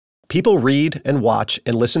People read and watch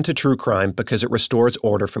and listen to true crime because it restores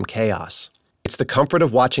order from chaos. It's the comfort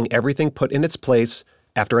of watching everything put in its place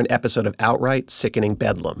after an episode of outright sickening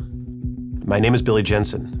bedlam. My name is Billy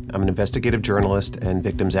Jensen. I'm an investigative journalist and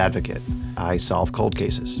victims advocate. I solve cold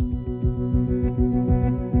cases.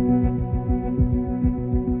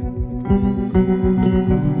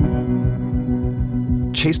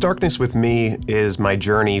 Chase Darkness with me is my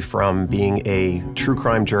journey from being a true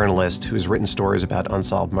crime journalist who's written stories about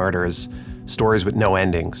unsolved murders, stories with no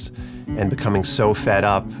endings, and becoming so fed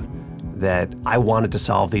up that I wanted to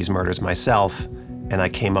solve these murders myself, and I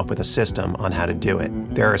came up with a system on how to do it.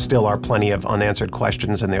 There still are plenty of unanswered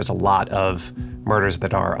questions, and there's a lot of murders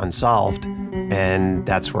that are unsolved, and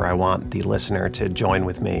that's where I want the listener to join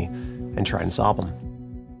with me and try and solve them.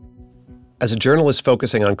 As a journalist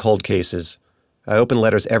focusing on cold cases, I open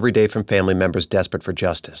letters every day from family members desperate for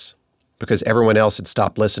justice. Because everyone else had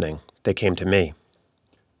stopped listening, they came to me.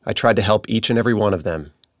 I tried to help each and every one of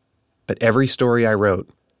them. But every story I wrote,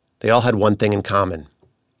 they all had one thing in common.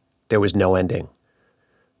 There was no ending.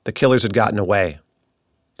 The killers had gotten away.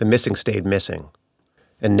 The missing stayed missing.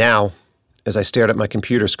 And now, as I stared at my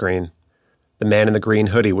computer screen, the man in the green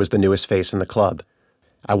hoodie was the newest face in the club.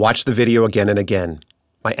 I watched the video again and again,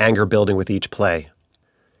 my anger building with each play.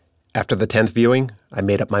 After the 10th viewing, I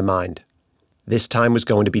made up my mind. This time was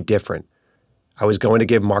going to be different. I was going to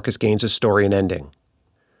give Marcus Gaines' story an ending.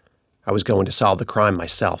 I was going to solve the crime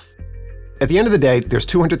myself. At the end of the day, there's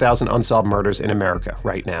 200,000 unsolved murders in America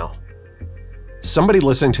right now. Somebody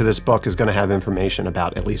listening to this book is going to have information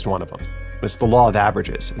about at least one of them. It's the law of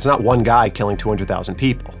averages. It's not one guy killing 200,000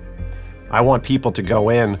 people. I want people to go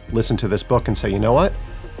in, listen to this book, and say, you know what?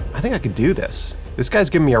 I think I could do this. This guy's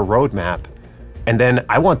giving me a roadmap. And then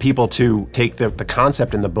I want people to take the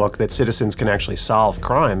concept in the book that citizens can actually solve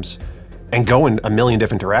crimes and go in a million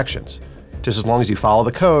different directions. Just as long as you follow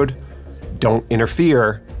the code, don't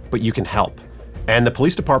interfere, but you can help. And the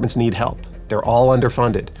police departments need help. They're all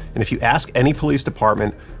underfunded. And if you ask any police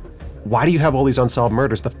department, why do you have all these unsolved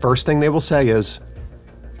murders? The first thing they will say is,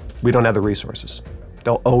 we don't have the resources.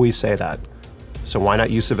 They'll always say that. So why not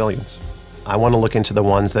use civilians? I want to look into the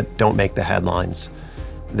ones that don't make the headlines,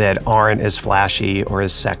 that aren't as flashy or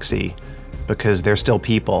as sexy, because they're still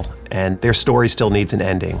people and their story still needs an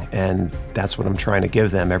ending. And that's what I'm trying to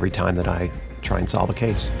give them every time that I try and solve a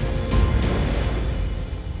case.